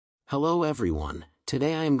Hello everyone,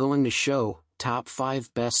 today I am going to show top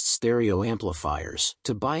 5 best stereo amplifiers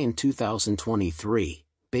to buy in 2023,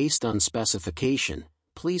 based on specification.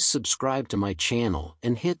 Please subscribe to my channel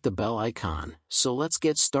and hit the bell icon, so let's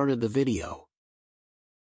get started the video.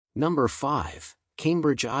 Number 5.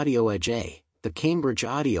 Cambridge Audio Edge A. The Cambridge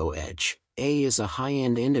Audio Edge A is a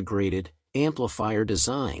high-end integrated amplifier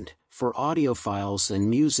designed for audiophiles and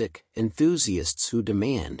music enthusiasts who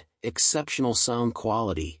demand exceptional sound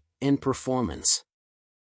quality and performance.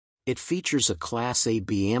 It features a Class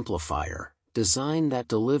AB amplifier design that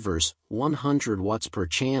delivers 100 watts per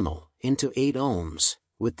channel into 8 ohms,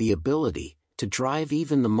 with the ability to drive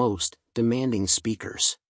even the most demanding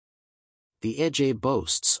speakers. The Edge A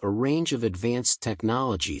boasts a range of advanced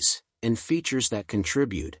technologies and features that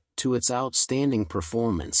contribute to its outstanding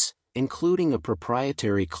performance, including a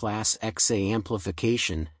proprietary Class XA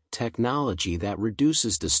amplification technology that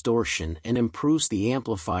reduces distortion and improves the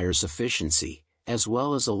amplifier's efficiency, as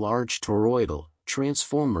well as a large toroidal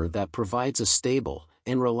transformer that provides a stable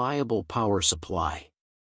and reliable power supply.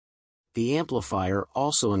 The amplifier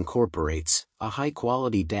also incorporates a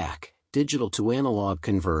high-quality DAC, digital-to-analog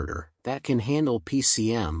converter, that can handle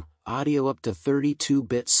PCM audio up to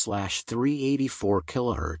 32-bit/384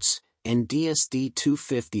 kHz, and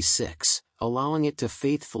DSD-256, allowing it to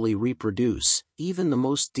faithfully reproduce even the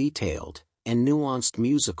most detailed and nuanced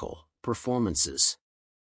musical performances.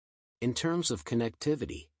 In terms of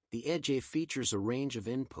connectivity, the Edge A features a range of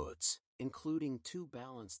inputs, including 2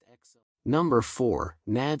 balanced XL. Number 4.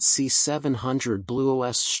 NAD C700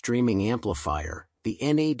 BluOS Streaming Amplifier. The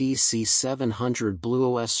NAD C700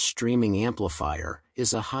 BluOS Streaming Amplifier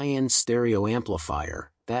is a high-end stereo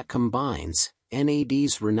amplifier that combines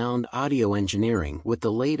NAD's renowned audio engineering with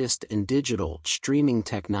the latest in digital streaming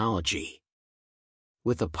technology.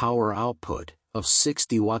 With a power output of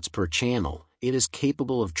 60 watts per channel, it is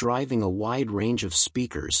capable of driving a wide range of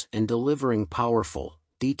speakers and delivering powerful,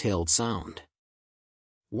 detailed sound.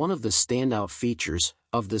 One of the standout features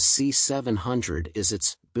of the C700 is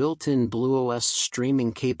its built-in BluOS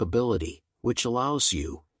streaming capability, which allows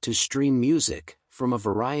you to stream music from a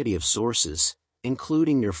variety of sources,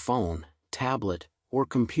 including your phone, tablet, or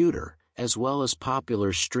computer, as well as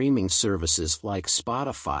popular streaming services like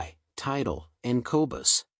Spotify, Tidal, and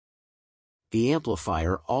Qobuz. The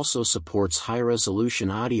amplifier also supports high-resolution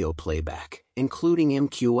audio playback, including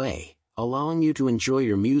MQA, allowing you to enjoy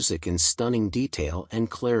your music in stunning detail and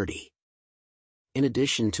clarity. In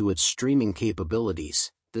addition to its streaming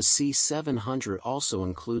capabilities, the C700 also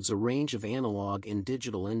includes a range of analog and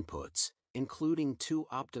digital inputs, including 2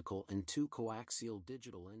 optical and 2 coaxial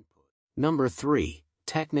digital inputs. Number 3.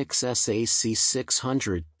 Technics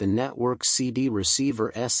SA-C600. The network CD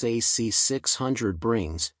receiver SA-C600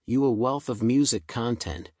 brings you a wealth of music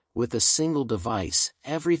content with a single device,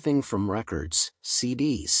 everything from records,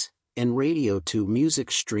 CDs, and radio to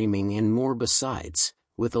music streaming and more. Besides,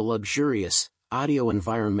 with a luxurious audio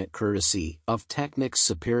environment courtesy of Technics'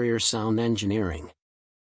 superior sound engineering.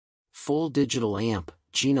 Full digital amp,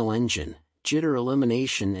 Geno engine, jitter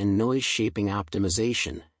elimination and noise shaping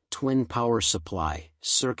optimization, twin power supply,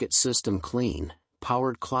 circuit system clean,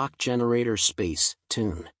 powered clock generator space,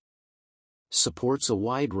 tune. Supports a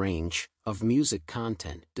wide range of music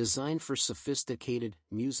content designed for sophisticated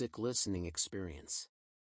music listening experience.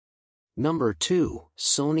 Number 2.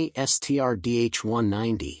 Sony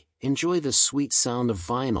STR-DH190. Enjoy the sweet sound of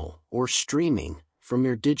vinyl or streaming from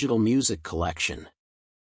your digital music collection.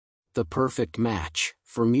 The perfect match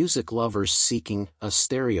for music lovers seeking a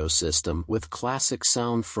stereo system with classic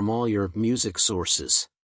sound from all your music sources.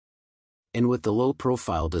 And with the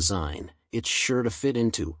low-profile design, it's sure to fit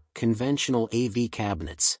into conventional AV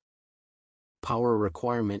cabinets. Power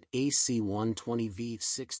requirement AC 120V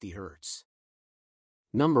 60 Hz.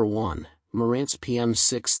 Number 1. Marantz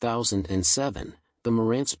PM6007. The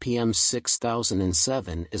Marantz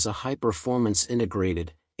PM6007 is a high-performance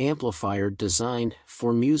integrated amplifier designed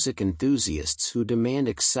for music enthusiasts who demand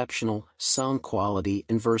exceptional sound quality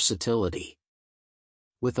and versatility.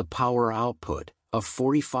 With a power output of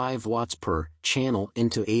 45 watts per channel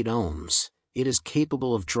into 8 ohms, it is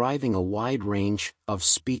capable of driving a wide range of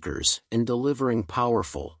speakers and delivering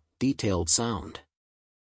powerful, detailed sound.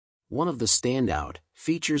 One of the standout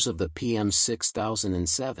features of the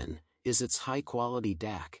PM6007 is its high-quality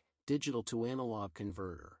DAC, digital-to-analog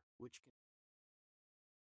converter, which can